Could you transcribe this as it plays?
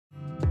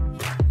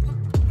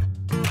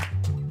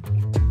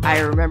I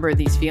remember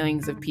these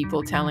feelings of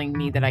people telling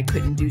me that I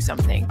couldn't do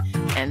something,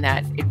 and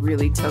that it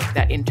really took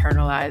that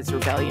internalized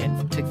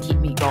rebellion to keep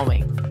me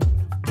going.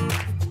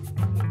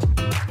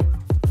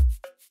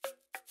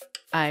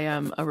 I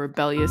am a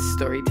rebellious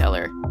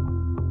storyteller.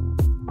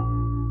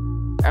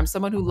 I'm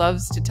someone who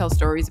loves to tell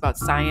stories about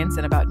science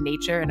and about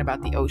nature and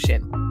about the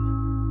ocean.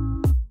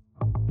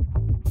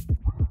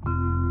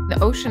 The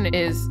ocean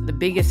is the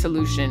biggest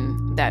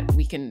solution that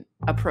we can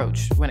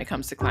approach when it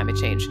comes to climate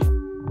change.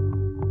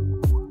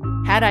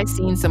 Had I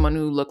seen someone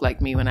who looked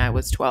like me when I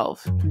was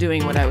 12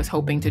 doing what I was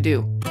hoping to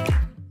do,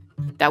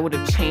 that would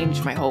have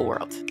changed my whole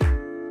world.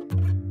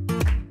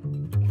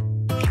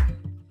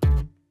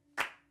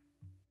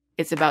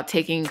 It's about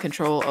taking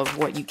control of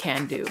what you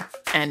can do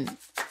and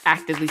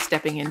actively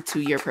stepping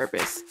into your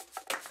purpose.